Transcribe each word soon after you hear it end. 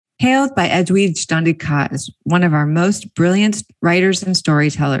Hailed by Edwidge Danticat as one of our most brilliant writers and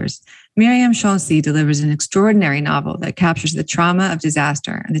storytellers, Myriam Chonsy delivers an extraordinary novel that captures the trauma of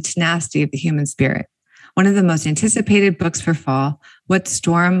disaster and the tenacity of the human spirit. One of the most anticipated books for fall, What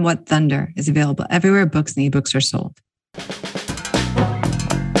Storm, What Thunder, is available everywhere books and ebooks are sold.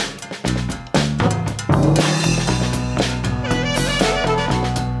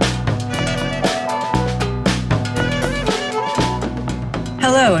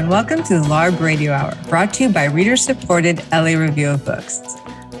 Hello, and welcome to the LARB Radio Hour, brought to you by reader-supported LA Review of Books.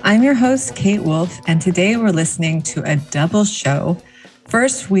 I'm your host, Kate Wolf, and today we're listening to a double show.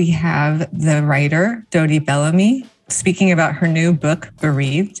 First, we have the writer, Dodie Bellamy, speaking about her new book,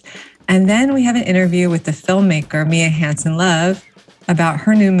 Bereaved. And then we have an interview with the filmmaker, Mia Hansen-Løve, about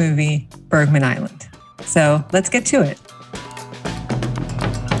her new movie, Bergman Island. So let's get to it.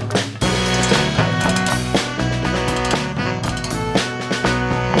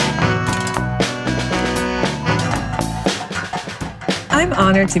 I'm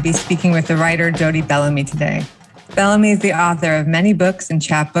honored to be speaking with the writer Dodie Bellamy today. Bellamy is the author of many books and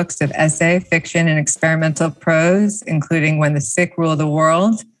chapbooks of essay, fiction, and experimental prose, including When the Sick Rule the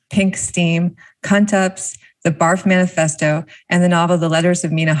World, Pink Steam, Cunt-Ups, The Barf Manifesto, and the novel The Letters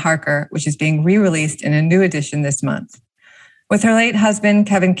of Mina Harker, which is being re-released in a new edition this month. With her late husband,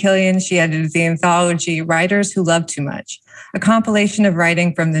 Kevin Killian, she edited the anthology Writers Who Love Too Much, a compilation of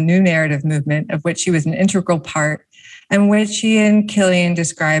writing from the New Narrative movement, of which she was an integral part, and which she and Killian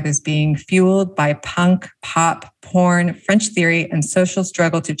describe as being fueled by punk, pop, porn, French theory, and social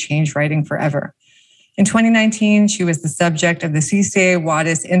struggle to change writing forever. In 2019, she was the subject of the CCA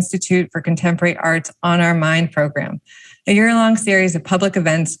Wadis Institute for Contemporary Arts On Our Mind program, a year-long series of public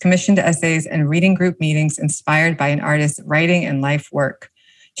events, commissioned essays, and reading group meetings inspired by an artist's writing and life work.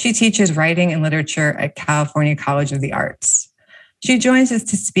 She teaches writing and literature at California College of the Arts. She joins us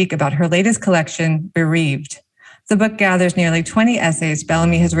to speak about her latest collection, Bereaved. The book gathers nearly 20 essays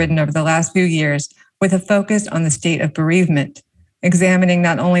Bellamy has written over the last few years with a focus on the state of bereavement, examining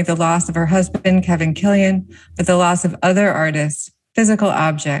not only the loss of her husband, Kevin Killian, but the loss of other artists, physical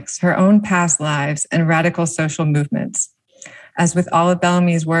objects, her own past lives, and radical social movements. As with all of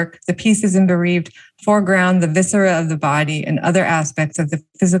Bellamy's work, the pieces in Bereaved foreground the viscera of the body and other aspects of the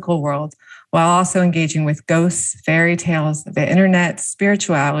physical world, while also engaging with ghosts, fairy tales, the internet,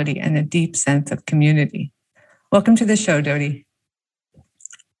 spirituality, and a deep sense of community. Welcome to the show, Dodie.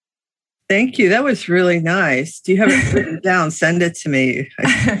 Thank you. That was really nice. Do you have it written down? Send it to me.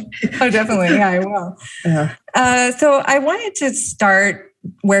 Oh, definitely. Yeah, I will. So I wanted to start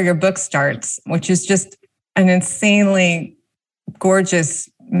where your book starts, which is just an insanely gorgeous,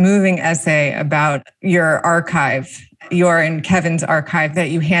 moving essay about your archive, your and Kevin's archive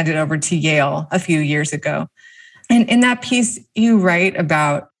that you handed over to Yale a few years ago. And in that piece, you write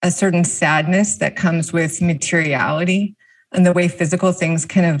about a certain sadness that comes with materiality and the way physical things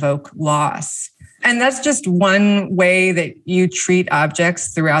can evoke loss. And that's just one way that you treat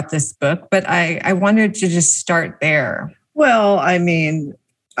objects throughout this book. But I wanted to just start there. Well, I mean,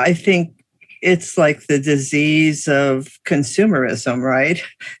 I think it's like the disease of consumerism, right?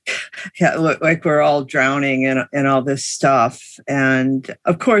 Yeah, like we're all drowning in all this stuff. And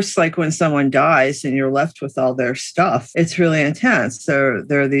of course, like when someone dies and you're left with all their stuff, it's really intense. There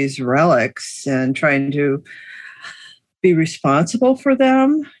are these relics, and trying to be responsible for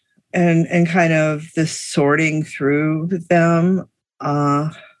them and kind of this sorting through them.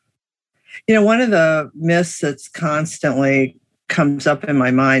 One of the myths that's constantly comes up in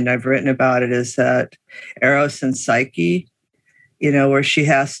my mind, I've written about it, is that Eros and Psyche, where she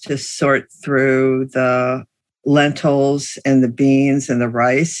has to sort through the lentils and the beans and the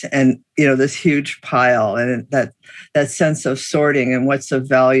rice and, this huge pile, and that sense of sorting and what's of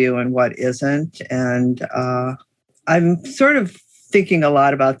value and what isn't. And I'm sort of thinking a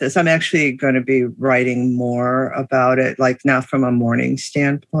lot about this. I'm actually going to be writing more about it, like not from a mourning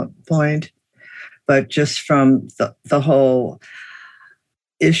standpoint, but just from the whole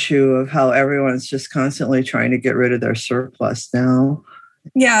issue of how everyone's just constantly trying to get rid of their surplus now.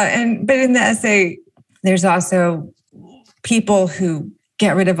 Yeah, but in the essay, there's also people who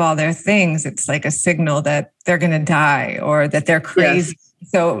get rid of all their things. It's like a signal that they're going to die or that they're crazy.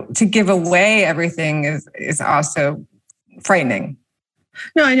 Yes. So to give away everything is also frightening.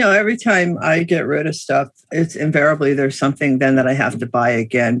 No, I know. Every time I get rid of stuff, it's invariably there's something then that I have to buy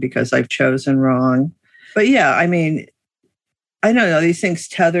again because I've chosen wrong. But yeah, I mean, I don't know, these things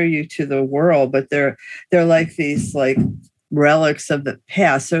tether you to the world, but they're like these like relics of the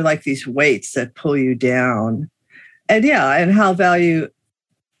past. They're like these weights that pull you down. And yeah, and how valuable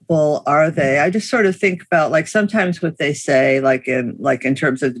Well, are they? I just sort of think about like sometimes what they say, like in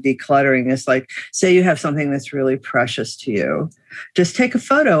terms of decluttering, is like, say you have something that's really precious to you, just take a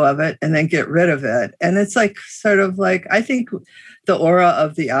photo of it and then get rid of it. And it's like sort of like, I think the aura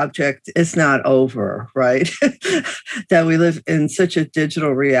of the object is not over, right? That we live in such a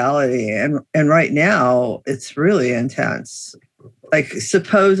digital reality. And right now it's really intense. Like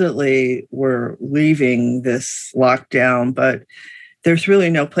supposedly we're leaving this lockdown, but there's really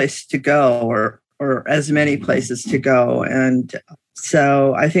no place to go or as many places to go. And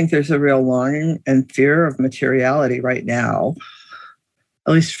so I think there's a real longing and fear of materiality right now,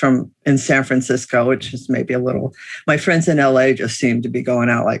 at least from in San Francisco, which is maybe a little, my friends in LA just seem to be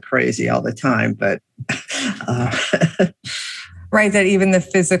going out like crazy all the time. But right, that even the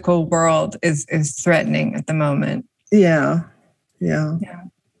physical world is threatening at the moment. Yeah.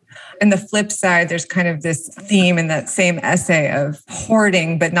 And the flip side, there's kind of this theme in that same essay of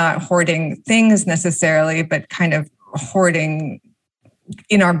hoarding, but not hoarding things necessarily, but kind of hoarding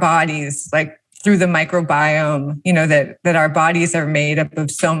in our bodies, like through the microbiome, that our bodies are made up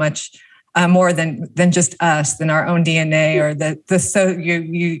of so much more than just us, than our own DNA, or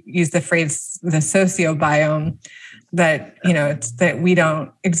you use the phrase, the sociobiome, that, it's that we don't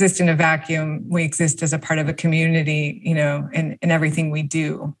exist in a vacuum. We exist as a part of a community, in everything we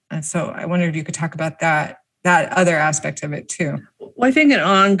do. And so I wonder if you could talk about that other aspect of it too. Well, I think an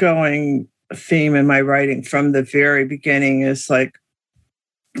ongoing theme in my writing from the very beginning is like,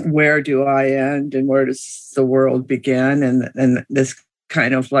 where do I end and where does the world begin? And this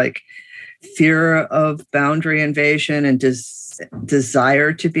kind of like fear of boundary invasion and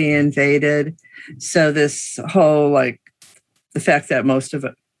desire to be invaded. So this whole, like, the fact that most of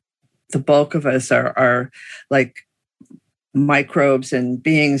it, the bulk of us are like microbes and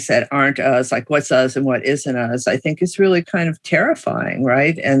beings that aren't us, like what's us and what isn't us, I think is really kind of terrifying,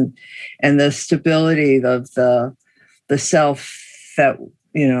 right? And the stability of the self that,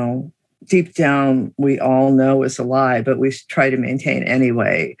 deep down we all know is a lie, but we try to maintain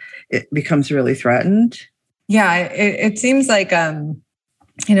anyway, it becomes really threatened. Yeah, it seems like,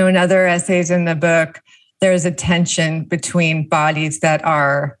 in other essays in the book, there's a tension between bodies that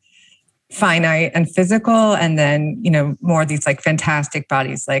are finite and physical, and then, more of these like fantastic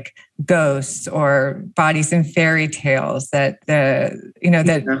bodies like ghosts or bodies in fairy tales, that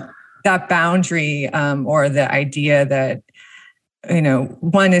that boundary, or the idea that,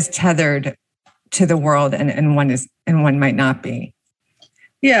 one is tethered to the world and one might not be.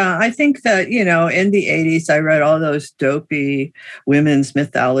 Yeah, I think that, in the 80s, I read all those dopey women's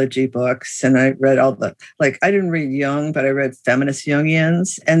mythology books. And I read I didn't read Jung, but I read feminist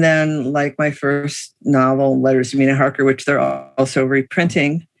Jungians. And then like my first novel, Letters to Mina Harker, which they're also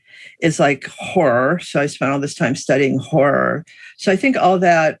reprinting, is like horror. So I spent all this time studying horror. So I think all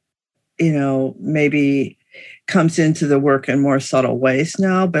that, maybe comes into the work in more subtle ways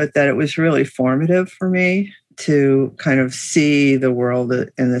now, but that it was really formative for me to kind of see the world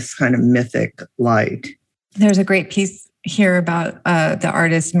in this kind of mythic light. There's a great piece here about the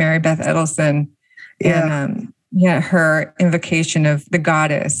artist Mary Beth Edelson, and her invocation of the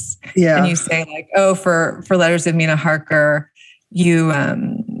goddess. Yeah. And you say like, for Letters of Mina Harker, you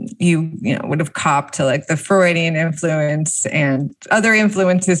would have copped to like the Freudian influence and other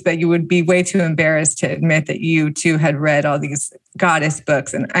influences, but you would be way too embarrassed to admit that you too had read all these goddess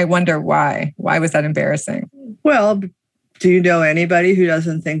books. And I wonder why. Why was that embarrassing? Well, do you know anybody who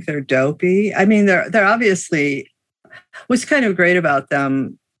doesn't think they're dopey? I mean, they're obviously, what's kind of great about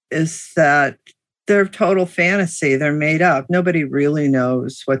them is that they're total fantasy. They're made up. Nobody really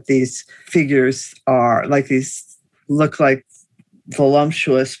knows what these figures are. Like these look like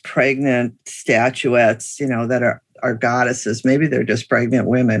voluptuous, pregnant statuettes, that are goddesses. Maybe they're just pregnant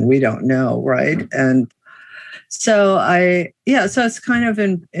women. We don't know, right? And so so it's kind of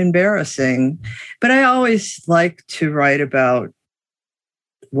embarrassing. But I always like to write about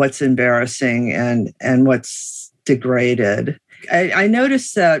what's embarrassing and what's degraded. I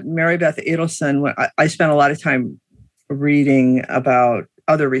noticed that Mary Beth Edelson, I spent a lot of time reading about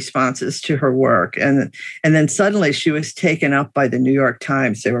other responses to her work. And then suddenly she was taken up by the New York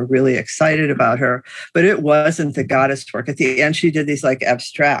Times. They were really excited about her, but it wasn't the goddess work. At the end, she did these like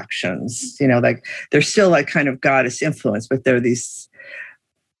abstractions, like they're still like kind of goddess influence, but they're these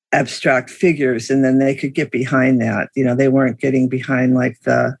abstract figures. And then they could get behind that. They weren't getting behind like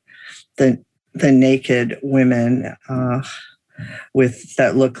the naked women with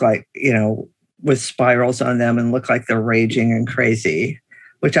that look like, with spirals on them and look like they're raging and crazy,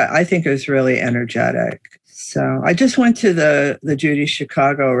 which I think is really energetic. So I just went to the Judy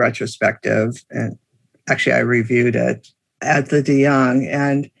Chicago retrospective, and actually I reviewed it at the De Young.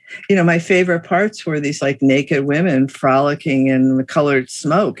 And My favorite parts were these like naked women frolicking in the colored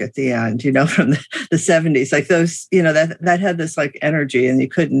smoke at the end, from the 70s. Like those, that had this like energy, and you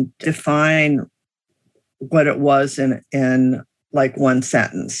couldn't define what it was in like one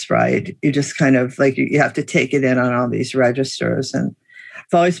sentence, right? You just kind of like, you have to take it in on all these registers. And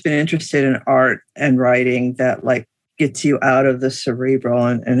I've always been interested in art and writing that like gets you out of the cerebral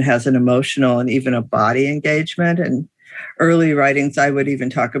and has an emotional and even a body engagement. And early writings, I would even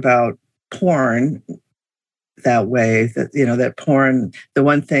talk about porn that way, that porn, the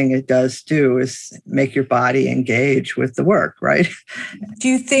one thing it does do is make your body engage with the work, right? Do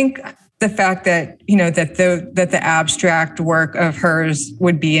you think the fact that, that the abstract work of hers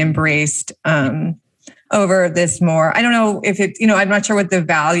would be embraced over this more, I don't know if it, I'm not sure what the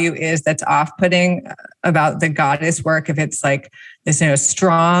value is that's off-putting about the goddess work, if it's like this,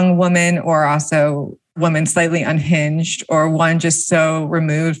 strong woman, or also woman slightly unhinged, or one just so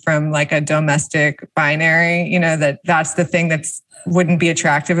removed from like a domestic binary, that's the thing that's wouldn't be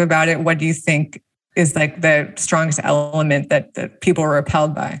attractive about it. What do you think is like the strongest element that people were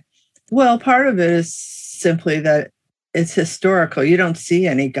repelled by? Well, part of it is simply that it's historical. You don't see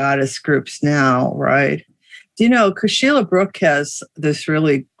any goddess groups now, right? Because Sheila Brooke has this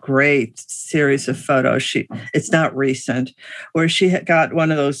really great series of photos. It's not recent, where she had got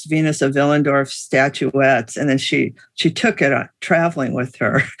one of those Venus of Willendorf statuettes, and then she took it traveling with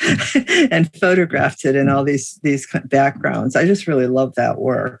her and photographed it in all these backgrounds. I just really love that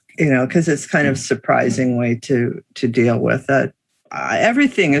work, because it's kind of surprising way to deal with it.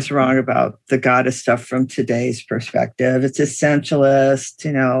 Everything is wrong about the goddess stuff from today's perspective. It's essentialist,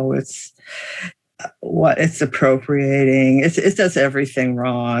 it's appropriating. It does everything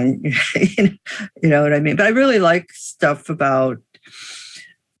wrong. You know what I mean? But I really like stuff about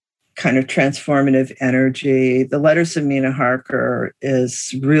kind of transformative energy. The Letters of Mina Harker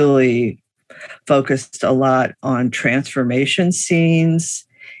is really focused a lot on transformation scenes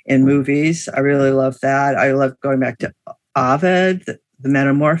in movies. I really love that. I love going back to Ovid, the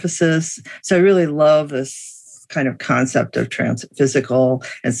Metamorphosis. So I really love this kind of concept of physical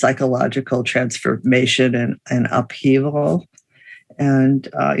and psychological transformation and upheaval. And,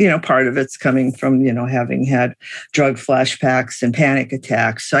 part of it's coming from, having had drug flashbacks and panic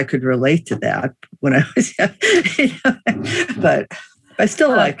attacks. So I could relate to that when I was young, but I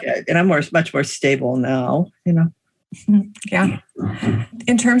still like it. And I'm much more stable now, Yeah.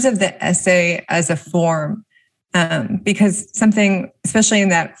 In terms of the essay as a form, because something, especially in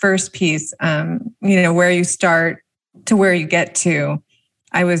that first piece, where you start to where you get to,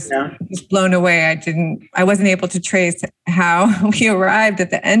 I was just blown away. I wasn't able to trace how we arrived at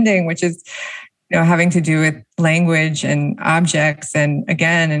the ending, which is, having to do with language and objects. And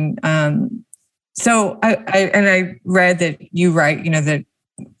again, so I read that you write, that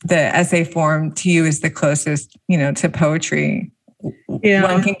the essay form to you is the closest, to poetry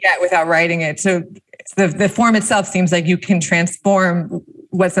one can get without writing it. So the form itself seems like you can transform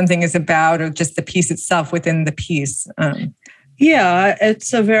what something is about, or just the piece itself within the piece.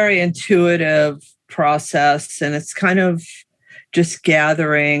 It's a very intuitive process, and it's kind of just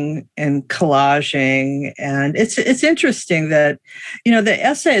gathering and collaging. And it's interesting that, the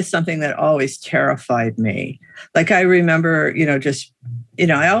essay is something that always terrified me. Like I remember,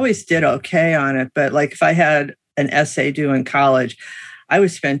 I always did okay on it, but like if I had an essay due in college, I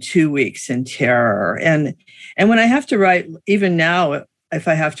would spend 2 weeks in terror. And when I have to write, even now, if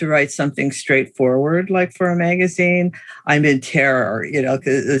I have to write something straightforward, like for a magazine, I'm in terror,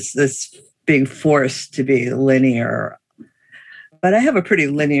 because it's being forced to be linear. But I have a pretty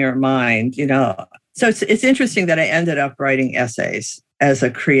linear mind, So it's interesting that I ended up writing essays as a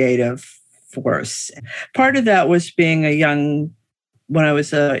creative force. Part of that was being when I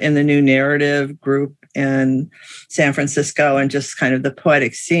was in the New Narrative group in San Francisco, and just kind of the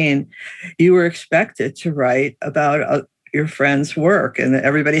poetic scene, you were expected to write about your friend's work, and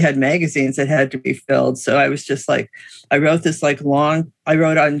everybody had magazines that had to be filled. So I was just like, I wrote this I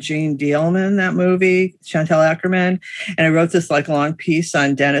wrote on Jean Dielman, that movie, Chantal Ackerman, and I wrote this long piece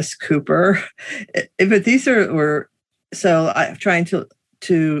on Dennis Cooper. But these so I'm trying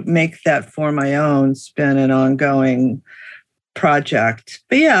to make that for my own. It's been an ongoing project.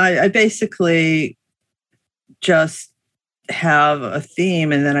 But I basically just have a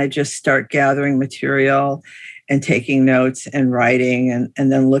theme, and then I just start gathering material and taking notes and writing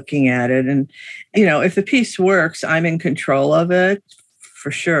and then looking at it. And, if the piece works, I'm in control of it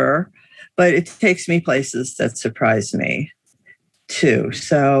for sure, but it takes me places that surprise me too.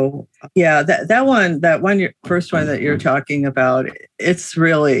 So that first one that you're talking about, it's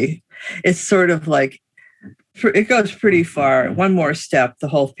sort of like it goes pretty far. One more step, the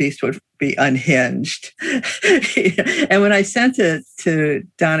whole piece would be unhinged. And when I sent it to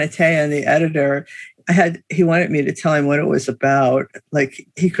Donatella, the editor, he wanted me to tell him what it was about. Like,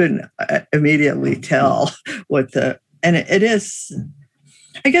 he couldn't immediately tell and it is,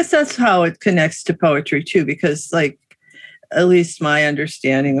 I guess that's how it connects to poetry too, because like, at least my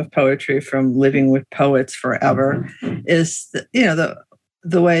understanding of poetry from living with poets forever is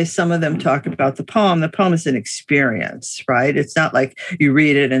the way some of them talk about the poem. The poem is an experience, right? It's not like you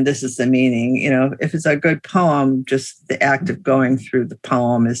read it and this is the meaning. If it's a good poem, just the act of going through the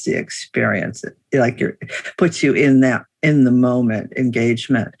poem is the experience. It puts you in the moment,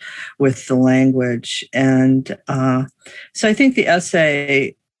 engagement with the language. And so I think the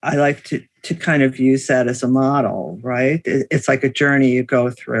essay, I like to kind of use that as a model, right? It's like a journey you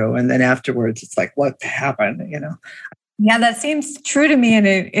go through. And then afterwards, it's like, what happened, Yeah, that seems true to me. And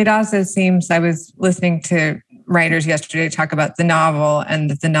it also seems, I was listening to writers yesterday talk about the novel,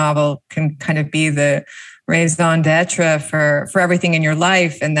 and that the novel can kind of be the raison d'etre for everything in your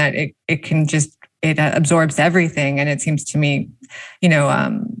life, and that it absorbs everything. And it seems to me,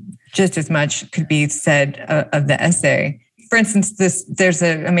 just as much could be said of the essay. For instance, there's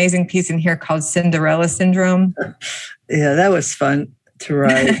an amazing piece in here called Cinderella Syndrome. Yeah, that was fun to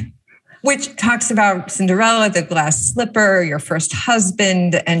write. Which talks about Cinderella, the glass slipper, your first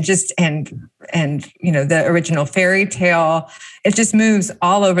husband, and the original fairy tale. It just moves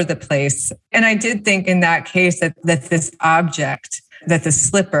all over the place. And I did think in that case that this object, that the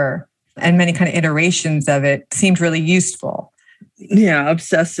slipper and many kind of iterations of it seemed really useful. Yeah,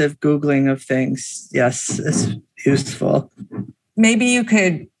 obsessive Googling of things. Yes, it's useful. Maybe you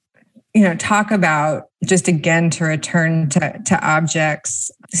could, talk about, just again, to return to objects.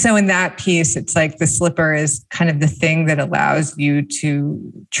 So in that piece, it's like the slipper is kind of the thing that allows you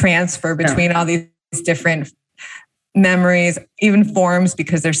to transfer between all these different memories, even forms,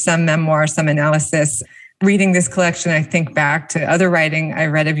 because there's some memoir, some analysis. Reading this collection, I think back to other writing I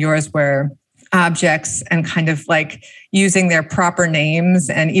read of yours where objects and kind of like using their proper names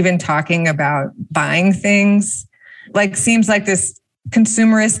and even talking about buying things, like seems like this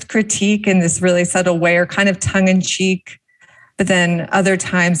consumerist critique in this really subtle way, or kind of tongue-in-cheek. But then other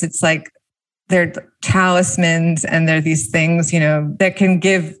times it's like they're talismans and they're these things, that can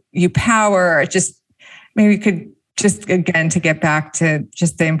give you power. Just maybe you could just, again, to get back to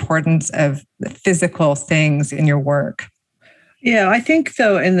just the importance of the physical things in your work. Yeah, I think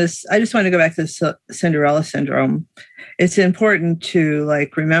though I just want to go back to the Cinderella Syndrome. It's important to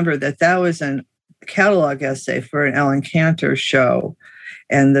remember that was a catalog essay for an Ellen Cantor show.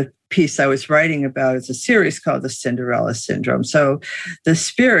 And the piece I was writing about is a series called The Cinderella Syndrome. So the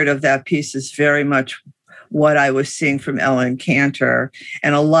spirit of that piece is very much what I was seeing from Ellen Cantor.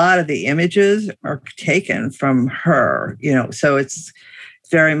 And a lot of the images are taken from her, so it's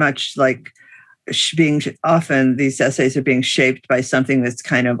very much like often these essays are being shaped by something that's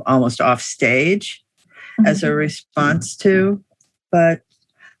kind of almost off stage as a response to. But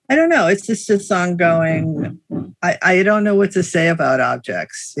I don't know. It's just this ongoing. I don't know what to say about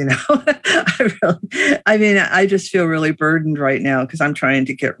objects. I just feel really burdened right now because I'm trying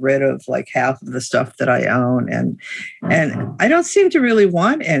to get rid of half of the stuff that I own, and I don't seem to really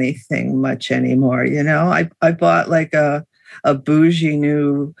want anything much anymore. I bought a bougie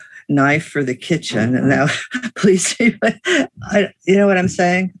new knife for the kitchen, and now please, you know what I'm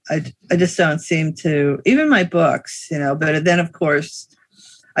saying? I just don't seem to, even my books, but then of course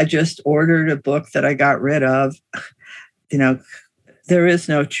I just ordered a book that I got rid of. There is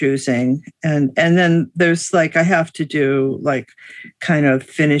no choosing. And then there's I have to do kind of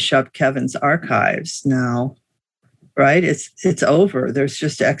finish up Kevin's archives now, right? It's over. There's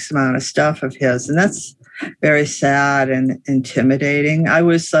just X amount of stuff of his. And that's very sad and intimidating. I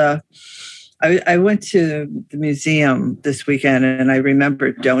went to the museum this weekend, and I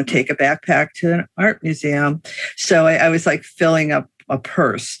remembered don't take a backpack to an art museum. So I was filling up a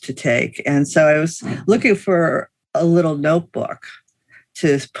purse to take. And so I was looking for a little notebook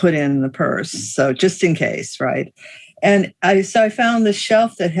to put in the purse. So just in case, right? And I found this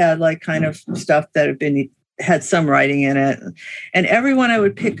shelf that had kind of stuff that had some writing in it. And every one I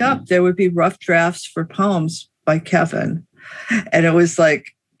would pick up, there would be rough drafts for poems by Kevin. And it was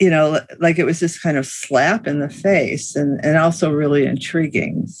it was this kind of slap in the face and also really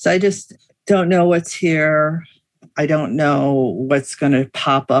intriguing. So I just don't know what's here. I don't know what's going to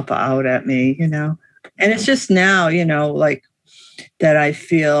pop up out at me, And it's just now, that I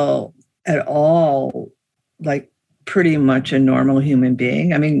feel at all pretty much a normal human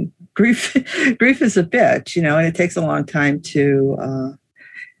being. I mean, grief is a bitch, and it takes a long time to,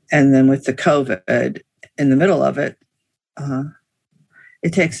 and then with the COVID, in the middle of it,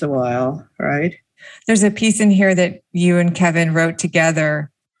 it takes a while, right? There's a piece in here that you and Kevin wrote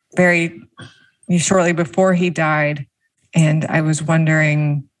together very shortly before he died. And I was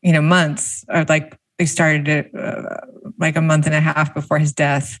wondering, months, or like they started it like a month and a half before his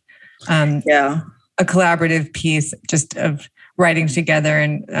death. A collaborative piece just of writing together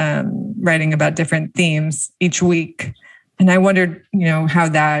and writing about different themes each week. And I wondered,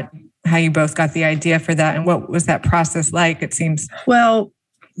 how you both got the idea for that and what was that process like, it seems? Well,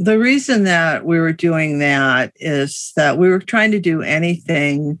 the reason that we were doing that is that we were trying to do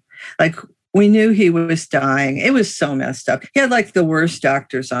anything, like we knew he was dying. It was so messed up. He had like the worst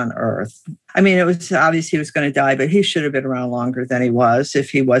doctors on earth. I mean, it was obvious he was going to die, but he should have been around longer than he was if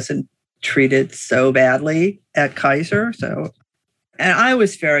he wasn't treated so badly at Kaiser. And I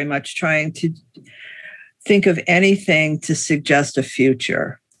was very much trying to think of anything to suggest a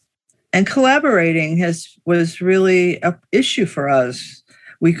future. And collaborating was really an issue for us.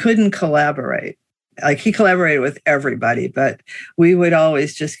 We couldn't collaborate. Like he collaborated with everybody, but we would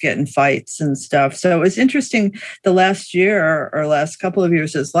always just get in fights and stuff. So it was interesting. The last year or last couple of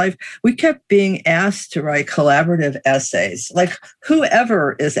years of his life, we kept being asked to write collaborative essays. Like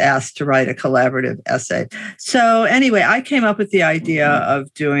whoever is asked to write a collaborative essay. So anyway, I came up with the idea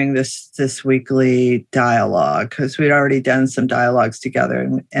of doing this weekly dialogue because we'd already done some dialogues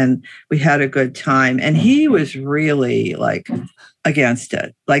together and we had a good time. And he was really like against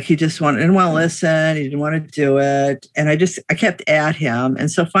it. Like he just didn't want to listen. He didn't want to do it. And I kept at him. And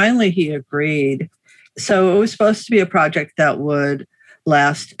so finally he agreed. So it was supposed to be a project that would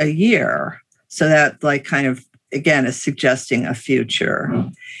last a year. So that like kind of, again, is suggesting a future.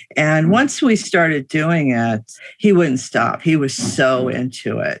 And once we started doing it, he wouldn't stop. He was so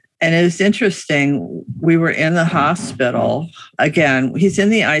into it. And it was interesting. We were in the hospital. Again, he's in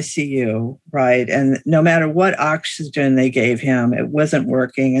the ICU, right? And no matter what oxygen they gave him, it wasn't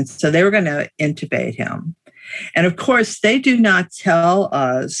working. And so they were going to intubate him. And of course, they do not tell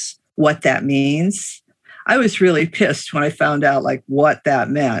us what that means. I was really pissed when I found out like what that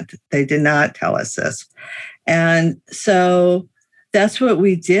meant. They did not tell us this. And so that's what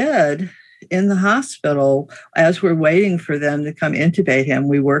we did in the hospital. As we're waiting for them to come intubate him,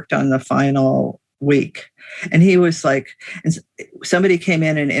 we worked on the final week. And he was like, and somebody came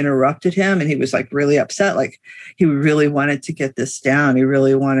in and interrupted him, and he was like really upset. Like he really wanted to get this down. He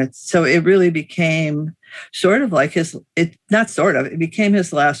really wanted, so it really became sort of like it became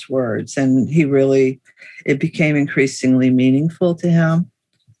his last words. And it became increasingly meaningful to him.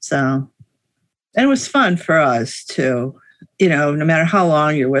 So, and it was fun for us too. No matter how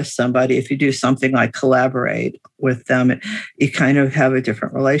long you're with somebody, if you do something like collaborate with them, you kind of have a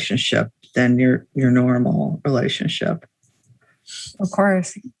different relationship than your normal relationship. Of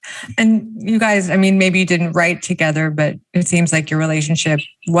course. And you guys, I mean, maybe you didn't write together, but it seems like your relationship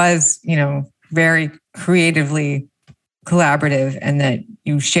was, very creatively collaborative and that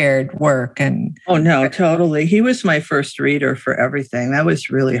you shared work and... Oh, no, totally. He was my first reader for everything. That was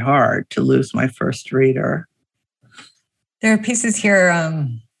really hard to lose my first reader. There are pieces here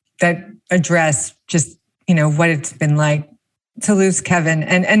that address just, what it's been like to lose Kevin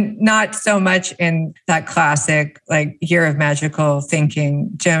and not so much in that classic, like Year of Magical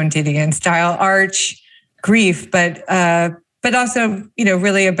Thinking, Joan Didion style arch grief, but also,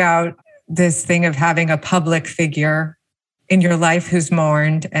 really about this thing of having a public figure in your life who's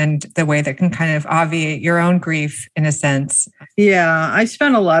mourned and the way that can kind of obviate your own grief in a sense. Yeah, I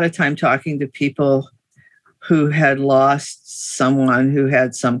spent a lot of time talking to people who had lost someone who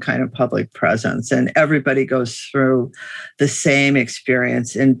had some kind of public presence. And everybody goes through the same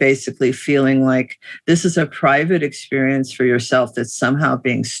experience and basically feeling like this is a private experience for yourself that's somehow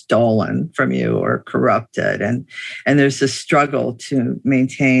being stolen from you or corrupted. And there's a struggle to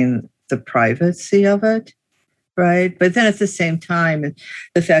maintain the privacy of it, right? But then at the same time,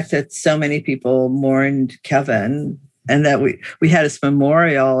 the fact that so many people mourned Kevin and that we had his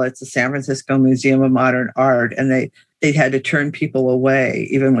memorial at the San Francisco Museum of Modern Art, and they had to turn people away,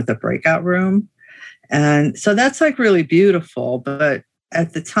 even with the breakout room. And so that's like really beautiful. But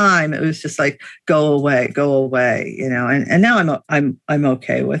at the time, it was just like, go away, and now I'm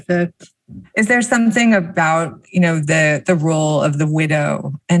okay with it. Is there something about, the role of the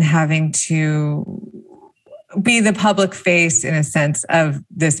widow and having to be the public face in a sense of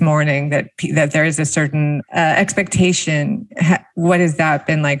this mourning that there is a certain expectation? What has that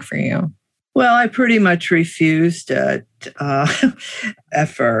been like for you? Well, I pretty much refused it at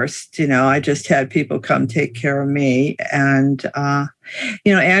first. I just had people come take care of me. And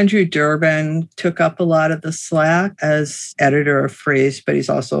Andrew Durbin took up a lot of the slack as editor of Frieze, but he's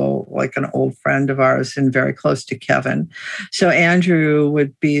also like an old friend of ours and very close to Kevin. So Andrew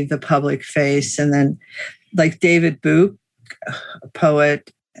would be the public face. And then like David Book, a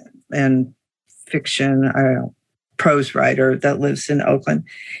poet and fiction, prose writer that lives in Oakland,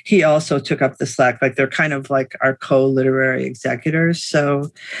 he also took up the slack. Like they're kind of like our co-literary executors. So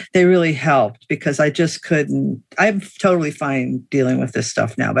they really helped because I just couldn't, I'm totally fine dealing with this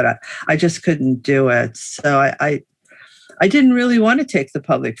stuff now, but I just couldn't do it. So I didn't really want to take the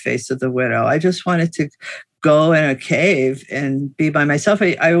public face of The Widow. I just wanted to go in a cave and be by myself.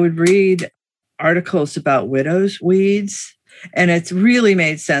 I would read articles about widows' weeds, and it really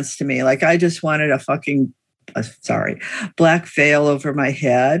made sense to me. Like I just wanted a fucking black veil over my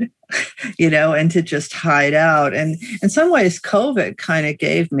head, and to just hide out. And in some ways, COVID kind of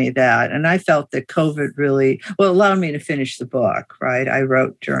gave me that. And I felt that COVID really, allowed me to finish the book, right? I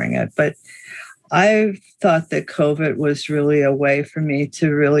wrote during it. But I thought that COVID was really a way for me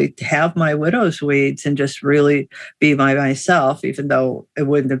to really have my widow's weeds and just really be by myself, even though it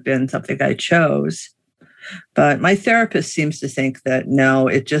wouldn't have been something I chose. But my therapist seems to think that no,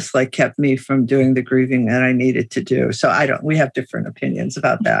 it just like kept me from doing the grieving that I needed to do. So we have different opinions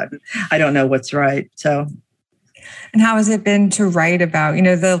about that. I don't know what's right. So. And how has it been to write about,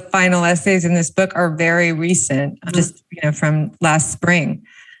 the final essays in this book are very recent, just, from last spring.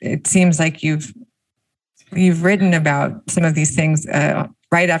 It seems like you've written about some of these things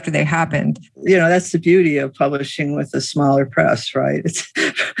right after they happened. That's the beauty of publishing with a smaller press, right?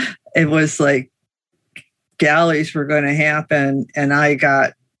 It was like, galleys were going to happen, and I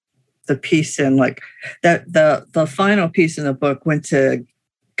got the piece in like that. The final piece in the book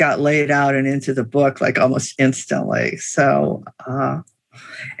got laid out and into the book like almost instantly. So,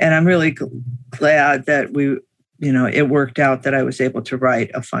 and I'm really glad that it worked out that I was able to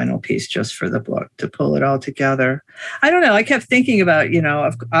write a final piece just for the book to pull it all together. I don't know. I kept thinking about,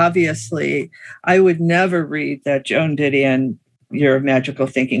 obviously, I would never read that Joan Didion Your Magical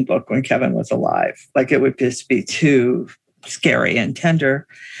Thinking book when Kevin was alive. Like it would just be too scary and tender.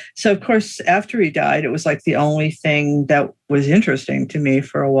 So of course, after he died, it was like the only thing that was interesting to me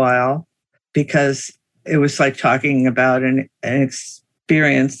for a while, because it was like talking about an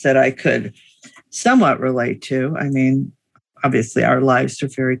experience that I could somewhat relate to. I mean, obviously our lives are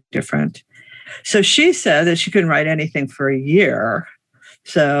very different. So she said that she couldn't write anything for a year.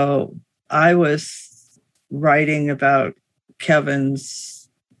 So I was writing about Kevin's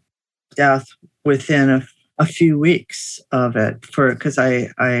death within a few weeks of it, because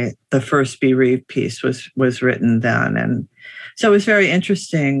the first Bereaved piece was written then, and so it was very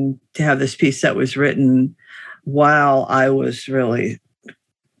interesting to have this piece that was written while I was really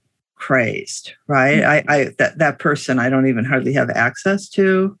crazed, right? That person I don't even hardly have access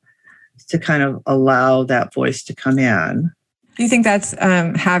to kind of allow that voice to come in. Do you think that's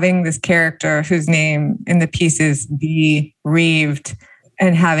having this character whose name in the piece is Bereaved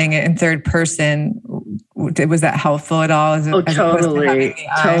and having it in third person, was that helpful at all? Totally.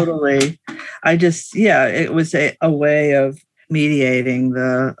 It was a way of mediating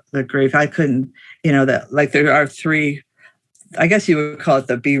the grief. I couldn't, that like there are three, I guess you would call it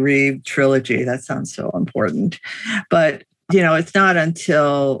the Bereaved trilogy. That sounds so important. But, it's not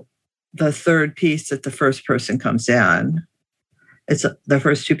until the third piece that the first person comes in. The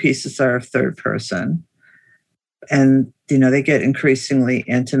first two pieces are third person, and they get increasingly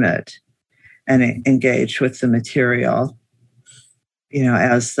intimate and engaged with the material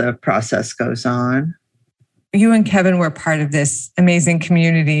as the process goes on. You and Kevin were part of this amazing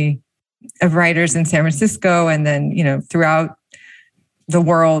community of writers in San Francisco, and then throughout the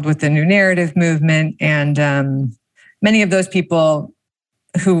world with the New Narrative movement, and many of those people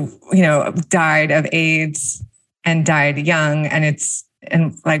who died of AIDS and died young.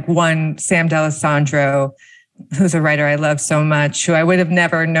 And like one, Sam D'Alessandro, who's a writer I love so much, who I would have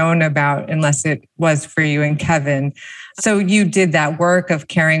never known about unless it was for you and Kevin. So you did that work of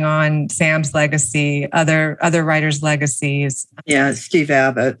carrying on Sam's legacy, other writers' legacies. Yeah, Steve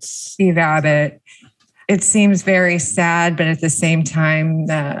Abbott. It seems very sad, but at the same time,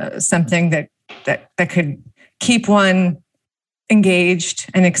 something that could keep one engaged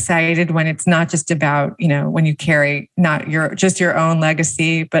and excited when it's not just about, when you carry not your own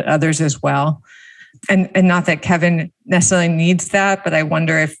legacy, but others as well. And not that Kevin necessarily needs that, but I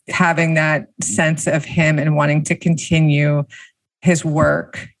wonder if having that sense of him and wanting to continue his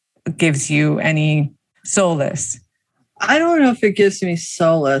work gives you any solace. I don't know if it gives me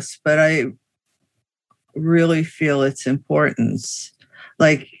solace, but I really feel its importance.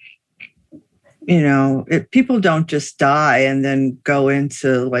 Like, People don't just die and then go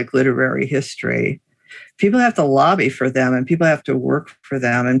into like literary history. People have to lobby for them, and people have to work for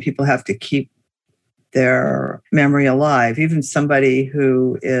them, and people have to keep their memory alive. Even somebody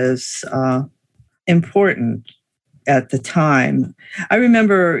who is important at the time. I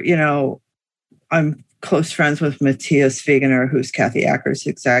remember, I'm close friends with Matthias Wegener, who's Kathy Acker's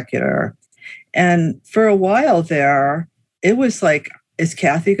executor. And for a while there, it was like, is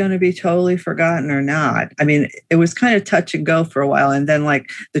Kathy going to be totally forgotten or not? I mean, it was kind of touch and go for a while. And then like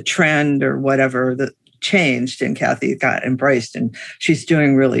the trend or whatever that changed, and Kathy got embraced, and she's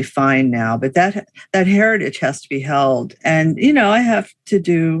doing really fine now. But that heritage has to be held. And, I have to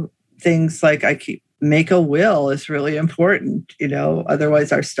do things like make a will is really important,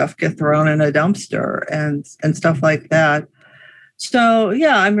 otherwise our stuff gets thrown in a dumpster and stuff like that. So,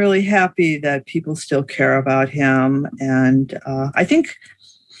 yeah, I'm really happy that people still care about him. And I think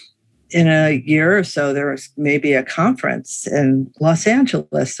in a year or so, there's maybe a conference in Los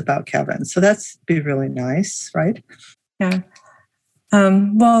Angeles about Kevin. So that's be really nice, right? Yeah.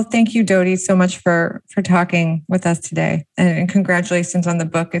 Well, thank you, Dodie, so much for talking with us today. And congratulations on the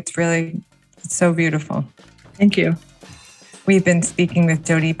book. It's so beautiful. Thank you. We've been speaking with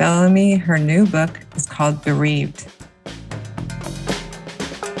Dodie Bellamy. Her new book is called Bereaved.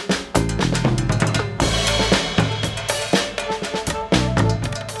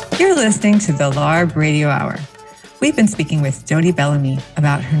 You're listening to the LARB Radio Hour. We've been speaking with Dodie Bellamy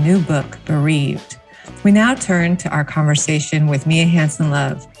about her new book, Bereaved. We now turn to our conversation with Mia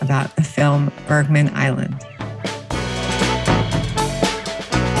Hansen-Løve about the film Bergman Island.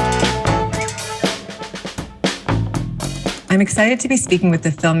 I'm excited to be speaking with the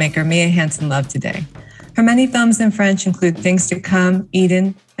filmmaker Mia Hansen-Løve today. Her many films in French include Things to Come,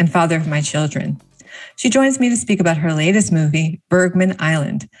 Eden, and Father of My Children. She joins me to speak about her latest movie, Bergman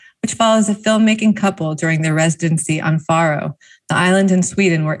Island, which follows a filmmaking couple during their residency on Faro, the island in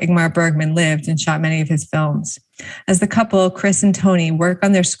Sweden where Ingmar Bergman lived and shot many of his films. As the couple, Chris and Tony, work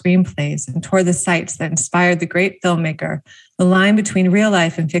on their screenplays and tour the sites that inspired the great filmmaker, the line between real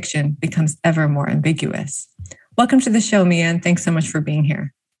life and fiction becomes ever more ambiguous. Welcome to the show, Mia, and thanks so much for being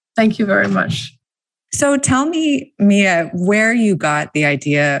here. Thank you very much. So tell me, Mia, where you got the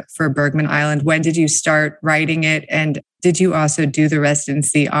idea for Bergman Island. When did you start writing it? And did you also do the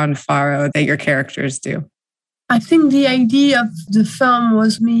residency on Faro that your characters do? I think the idea of the film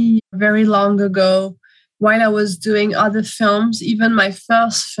was me very long ago while I was doing other films. Even my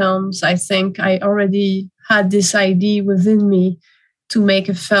first films, I think I already had this idea within me to make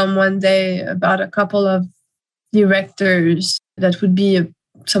a film one day about a couple of directors that would be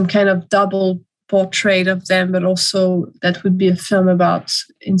some kind of double portrait of them, but also that would be a film about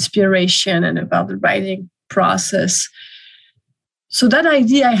inspiration and about the writing process. So that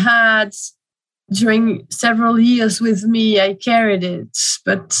idea I had during several years with me. I carried it,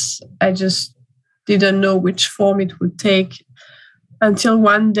 but I just didn't know which form it would take until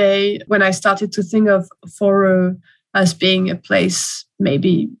one day when I started to think of Faro as being a place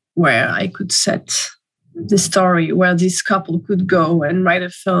maybe where I could set the story, where this couple could go and write a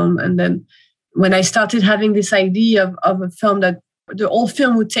film. And then when I started having this idea of a film that the whole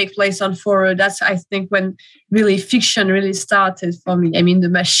film would take place on Faro, that's, I think, when really fiction really started for me. I mean, the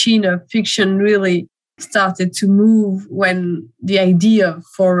machine of fiction really started to move when the idea of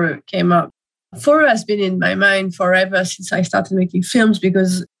Faro came up. Faro has been in my mind forever since I started making films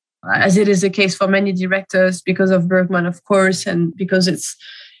because, as it is the case for many directors, because of Bergman, of course, and because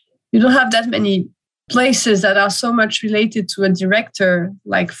you don't have that many places that are so much related to a director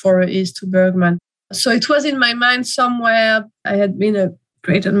like Faro is to Bergman. So it was in my mind somewhere. I had been a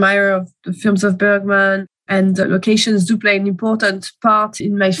great admirer of the films of Bergman, and the locations do play an important part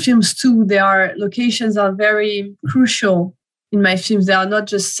in my films too. Locations are very crucial in my films. They are not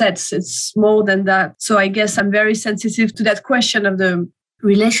just sets, it's more than that. So I guess I'm very sensitive to that question of the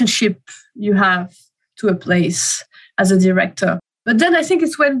relationship you have to a place as a director. But then I think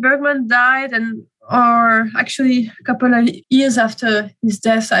it's when Bergman died, or actually a couple of years after his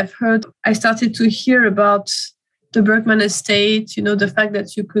death, I started to hear about the Bergman estate, the fact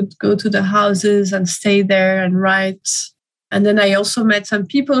that you could go to the houses and stay there and write. And then I also met some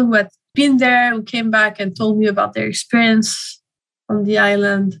people who had been there, who came back and told me about their experience on the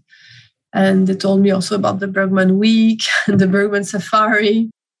island. And they told me also about the Bergman Week and the Bergman Safari.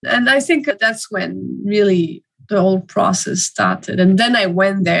 And I think that's when really the whole process started. And then I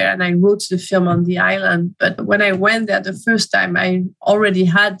went there and I wrote the film on the island. But when I went there the first time, I already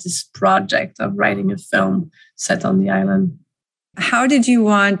had this project of writing a film set on the island. How did you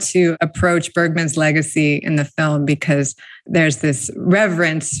want to approach Bergman's legacy in the film? Because there's this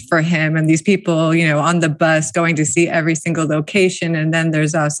reverence for him and these people, on the bus going to see every single location. And then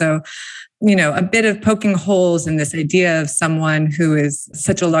there's also, a bit of poking holes in this idea of someone who is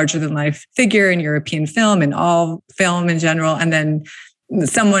such a larger than life figure in European film and all film in general. And then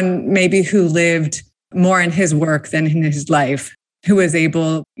someone maybe who lived more in his work than in his life, who was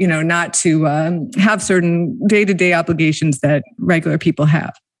able, not to have certain day-to-day obligations that regular people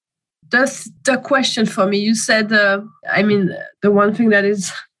have. That's the question for me. You said, the one thing that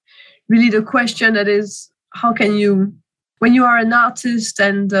is really the question that is, how can you, when you are an artist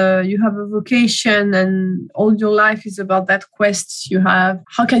and you have a vocation and all your life is about that quest you have,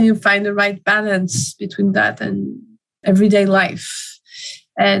 how can you find the right balance between that and everyday life?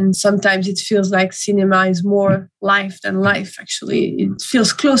 And sometimes it feels like cinema is more life than life, actually. It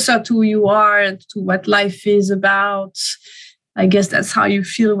feels closer to who you are and to what life is about. I guess that's how you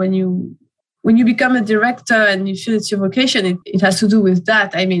feel when you become a director and you feel it's your vocation. It has to do with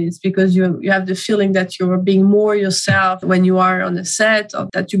that. It's because you have the feeling that you're being more yourself when you are on the set, or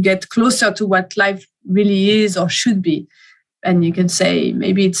that you get closer to what life really is or should be. And you can say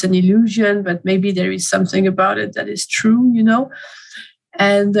maybe it's an illusion, but maybe there is something about it that is true,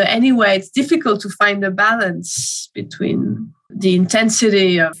 And anyway, it's difficult to find a balance between the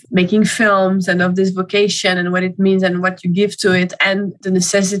intensity of making films and of this vocation and what it means and what you give to it and the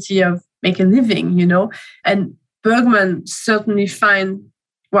necessity of make a living, And Bergman certainly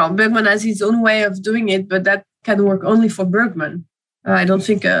Bergman has his own way of doing it, but that can work only for Bergman. I don't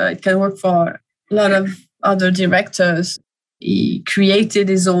think it can work for a lot of other directors. He created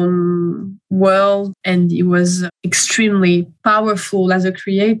his own world and he was extremely powerful as a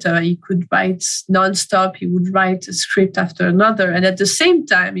creator. He could write nonstop. He would write a script after another. And at the same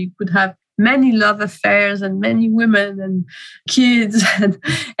time, he could have many love affairs and many women and kids.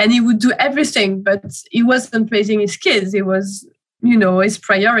 And he would do everything, but he wasn't raising his kids. It was, his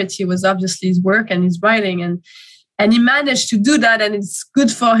priority was obviously his work and his writing. And he managed to do that, and it's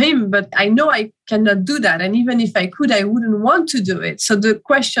good for him. But I know I cannot do that. And even if I could, I wouldn't want to do it. So the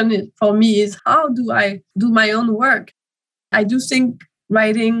question for me is, how do I do my own work? I do think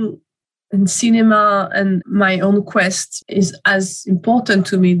writing and cinema and my own quest is as important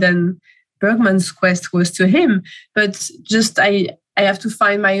to me than Bergman's quest was to him. But just I have to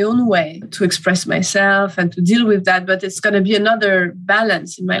find my own way to express myself and to deal with that. But it's going to be another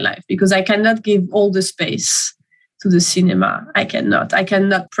balance in my life because I cannot give all the space to the cinema. I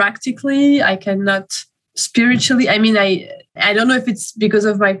cannot practically, I cannot spiritually. I don't know if it's because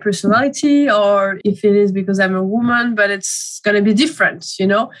of my personality or if it is because I'm a woman, but it's going to be different,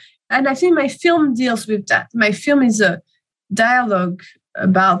 And I think my film deals with that. My film is a dialogue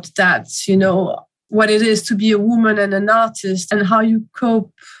about that, what it is to be a woman and an artist and how you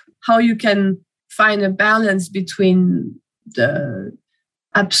cope, how you can find a balance between the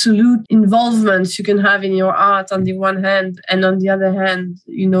absolute involvement you can have in your art on the one hand, and on the other hand,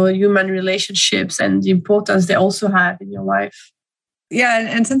 human relationships and the importance they also have in your life. Yeah,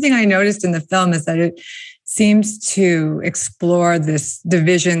 and something I noticed in the film is that it seems to explore this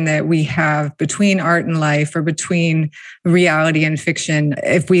division that we have between art and life, or between reality and fiction,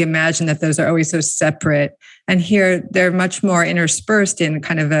 if we imagine that those are always so separate. And here they're much more interspersed in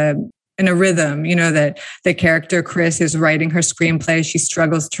kind of a rhythm, that the character Chris is writing her screenplay. She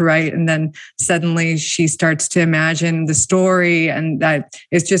struggles to write, and then suddenly she starts to imagine the story, and that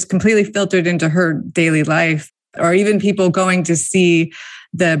is just completely filtered into her daily life. Or even people going to see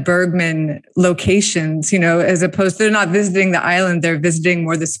the Bergman locations, as opposed to, they're not visiting the island, they're visiting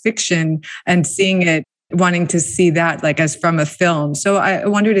more this fiction and seeing it, wanting to see that like as from a film. So I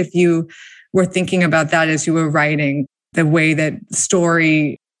wondered if you were thinking about that as you were writing, the way that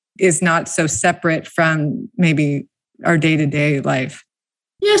story is not so separate from maybe our day-to-day life.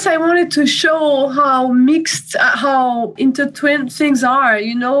 Yes, I wanted to show how mixed, how intertwined things are,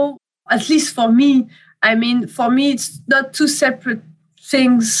 at least for me. For me, it's not two separate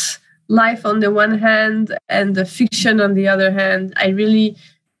things, life on the one hand and the fiction on the other hand. I really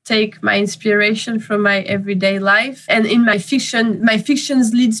take my inspiration from my everyday life. And in my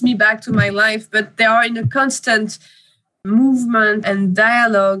fictions leads me back to my life, but they are in a constant movement and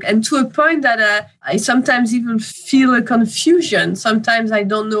dialogue, and to a point that I sometimes even feel a confusion. Sometimes I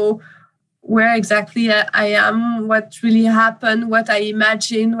don't know where exactly I am, what really happened, what I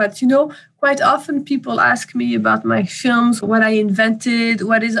imagine, quite often people ask me about my films, what I invented,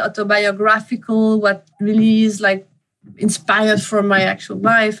 what is autobiographical, what really is like inspired from my actual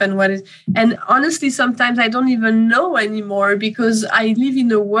life and honestly sometimes I don't even know anymore, because I live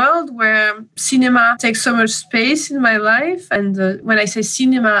in a world where cinema takes so much space in my life. And when I say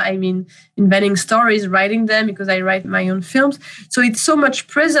cinema, I mean inventing stories, writing them, because I write my own films. So it's so much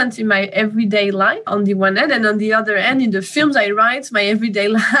present in my everyday life on the one hand, and on the other hand, in the films I write, my everyday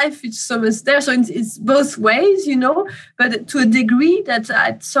life, it's so much there. So it's both ways, but to a degree that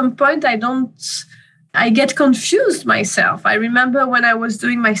at some point I get confused myself. I remember when I was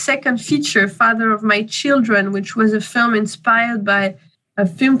doing my second feature, Father of My Children, which was a film inspired by a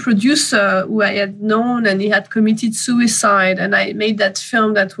film producer who I had known, and he had committed suicide. And I made that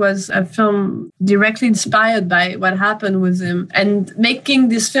film that was a film directly inspired by what happened with him. And making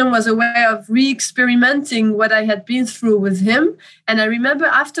this film was a way of re-experimenting what I had been through with him. And I remember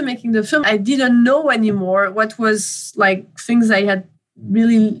after making the film, I didn't know anymore what was like things I had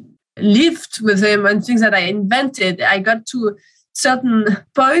really lived with him and things that I invented. I got to a certain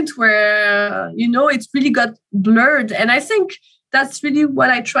point where, it really got blurred. And I think that's really what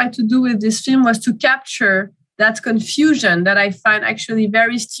I tried to do with this film, was to capture that confusion that I find actually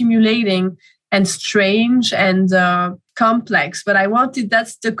very stimulating and strange and complex. But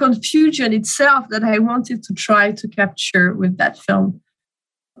that's the confusion itself that I wanted to try to capture with that film.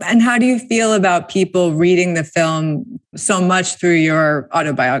 And how do you feel about people reading the film so much through your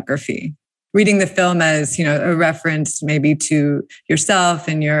autobiography? Reading the film as, a reference maybe to yourself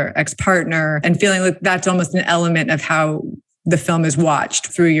and your ex-partner, and feeling like that's almost an element of how the film is watched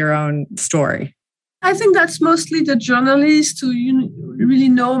through your own story? I think that's mostly the journalists who really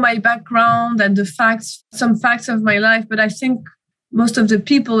know my background and the facts, some facts of my life. But I think most of the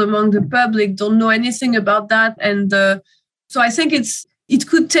people among the public don't know anything about that. And so I think it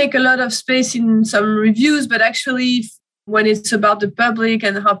could take a lot of space in some reviews, but actually when it's about the public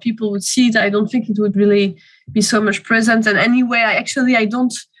and how people would see it, I don't think it would really be so much present. And anyway, I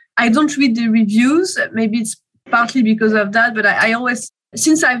don't read the reviews. Maybe it's partly because of that, but I always,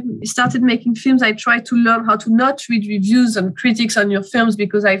 since I've started making films, I try to learn how to not read reviews and critics on your films,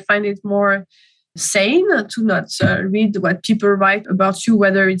 because I find it more sane to not read what people write about you,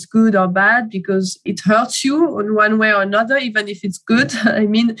 whether it's good or bad, because it hurts you in one way or another, even if it's good. I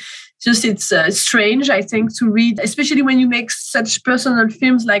mean, it's strange, I think, to read, especially when you make such personal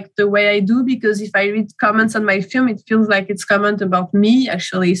films like the way I do, because if I read comments on my film, it feels like it's comment about me,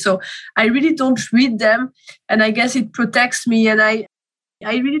 actually. So I really don't read them, and I guess it protects me. And I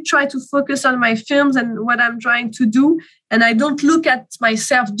really try to focus on my films and what I'm trying to do. And I don't look at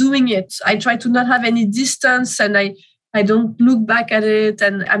myself doing it. I try to not have any distance, and I don't look back at it.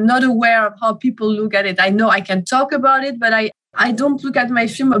 And I'm not aware of how people look at it. I know I can talk about it, but I don't look at my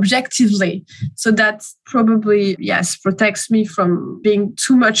film objectively. So that probably, protects me from being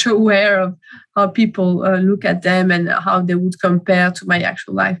too much aware of how people look at them and how they would compare to my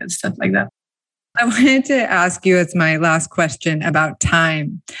actual life and stuff like that. I wanted to ask you as my last question about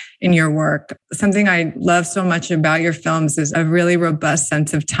time in your work. Something I love so much about your films is a really robust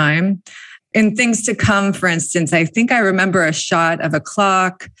sense of time. In Things to Come, for instance, I think I remember a shot of a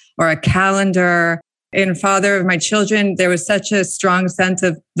clock or a calendar. In Father of My Children, there was such a strong sense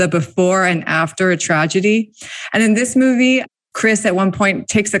of the before and after a tragedy. And in this movie, Chris at one point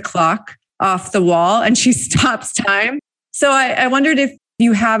takes a clock off the wall and she stops time. So I wondered if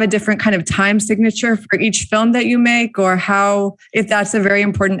you have a different kind of time signature for each film that you make, or if that's a very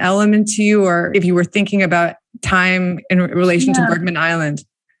important element to you, or if you were thinking about time in relation to Bergman Island.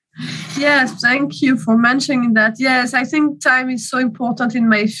 Yes, thank you for mentioning that. Yes, I think time is so important in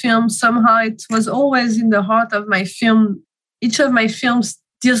my film. Somehow it was always in the heart of my film. Each of my films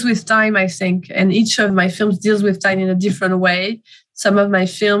deals with time, I think, and each of my films deals with time in a different way. Some of my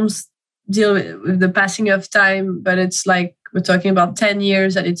films deal with the passing of time, but it's like we're talking about 10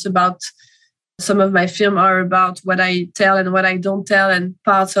 years, and it's about, some of my films are about what I tell and what I don't tell, and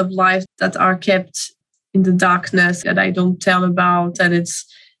parts of life that are kept in the darkness that I don't tell about. And it's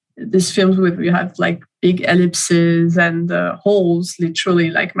these films where you have like big ellipses and holes, literally,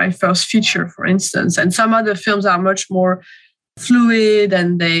 like my first feature, for instance. And some other films are much more fluid,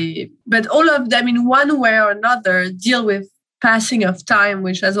 but all of them in one way or another deal with passing of time,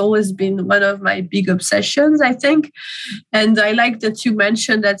 which has always been one of my big obsessions, I think. And I like that you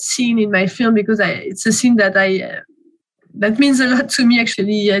mentioned that scene in my film, because it's a scene that that means a lot to me,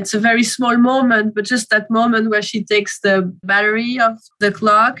 actually. It's a very small moment, but just that moment where she takes the battery of the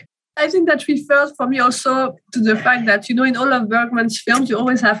clock. I think that refers for me also to the fact that, in all of Bergman's films, you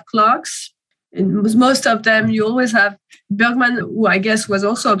always have clocks. In most of them, you always have Bergman, who I guess was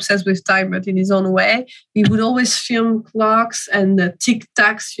also obsessed with time, but in his own way. He would always film clocks and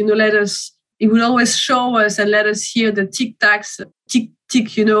tic-tacs, letters he would always show us and let us hear the tic-tacs,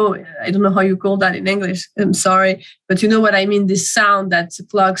 tick, you know, I don't know how you call that in English. I'm sorry. But you know what I mean? This sound that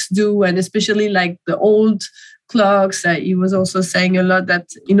clocks do, and especially like the old clocks. He was also saying a lot that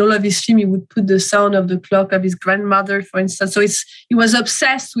in all of his film, he would put the sound of the clock of his grandmother, for instance. So he was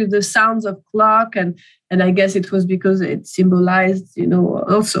obsessed with the sounds of clock. And I guess it was because it symbolized, you know,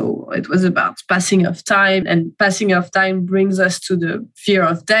 also it was about passing of time, and passing of time brings us to the fear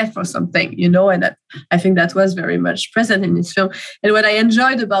of death or something, you know, and I think that was very much present in his film. And what I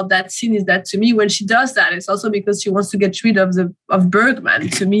enjoyed about that scene is that to me, when she does that, it's also because she wants to get rid of Bergman.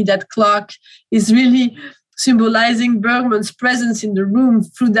 To me, that clock is really symbolizing Bergman's presence in the room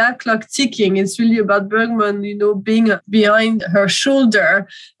through that clock ticking. It's really about Bergman, you know, being behind her shoulder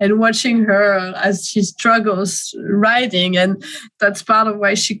and watching her as she struggles writing. And that's part of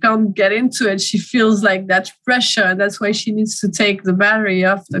why she can't get into it. She feels like that pressure. And that's why she needs to take the battery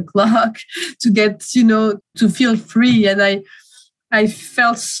off the clock to get, you know, to feel free. And I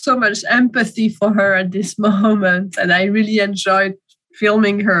felt so much empathy for her at this moment. And I really enjoyed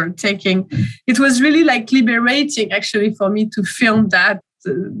filming her it was really like liberating actually for me to film that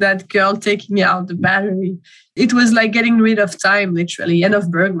girl taking out the battery. It was like getting rid of time, literally, and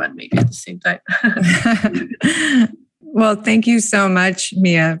of Bergman maybe at the same time. Well, thank you so much,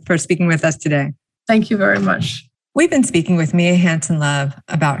 Mia, for speaking with us today. Thank you very much. We've been speaking with Mia Hansen-Løve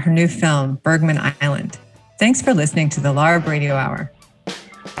about her new film, Bergman Island. Thanks for listening to the LARB Radio Hour.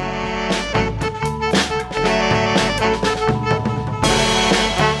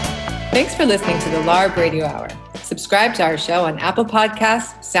 Thanks for listening to the LARB Radio Hour. Subscribe to our show on Apple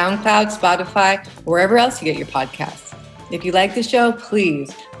Podcasts, SoundCloud, Spotify, or wherever else you get your podcasts. If you like the show,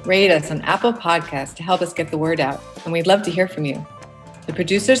 please rate us on Apple Podcasts to help us get the word out, and we'd love to hear from you. The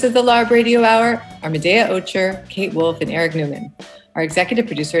producers of the LARB Radio Hour are Medea Ocher, Kate Wolf, and Eric Newman. Our executive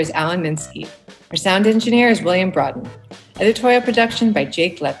producer is Alan Minsky. Our sound engineer is William Broughton. Editorial production by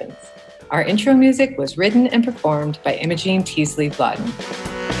Jake Levins. Our intro music was written and performed by Imogene Teasley Vladden.